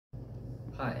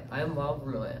Hi, I am Lyle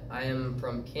Vermyla. I am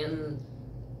from Canton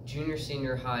Junior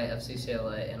Senior High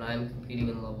FCCLA, and I am competing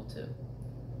in Level 2.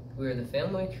 We are the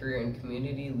family, career, and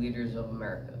community leaders of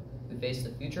America. We face the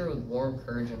future with warm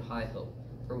courage and high hope,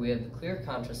 for we have the clear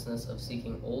consciousness of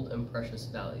seeking old and precious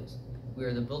values. We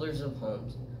are the builders of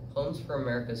homes, homes for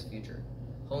America's future,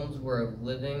 homes where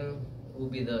living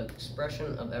will be the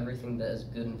expression of everything that is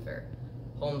good and fair,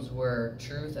 homes where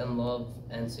truth and love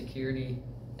and security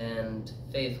and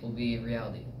faith will be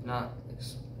reality, not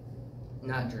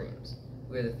dreams.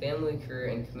 We are the family, career,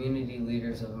 and community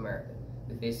leaders of America.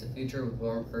 We face the future with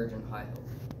warm courage and high hope.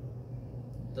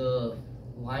 The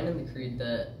line in the creed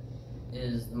that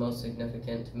is the most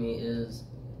significant to me is,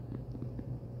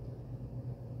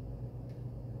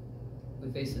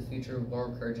 we face the future with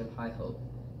warm courage and high hope.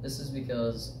 This is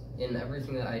because in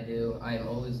everything that I do, I am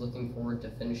always looking forward to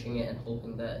finishing it and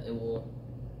hoping that it will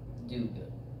do good.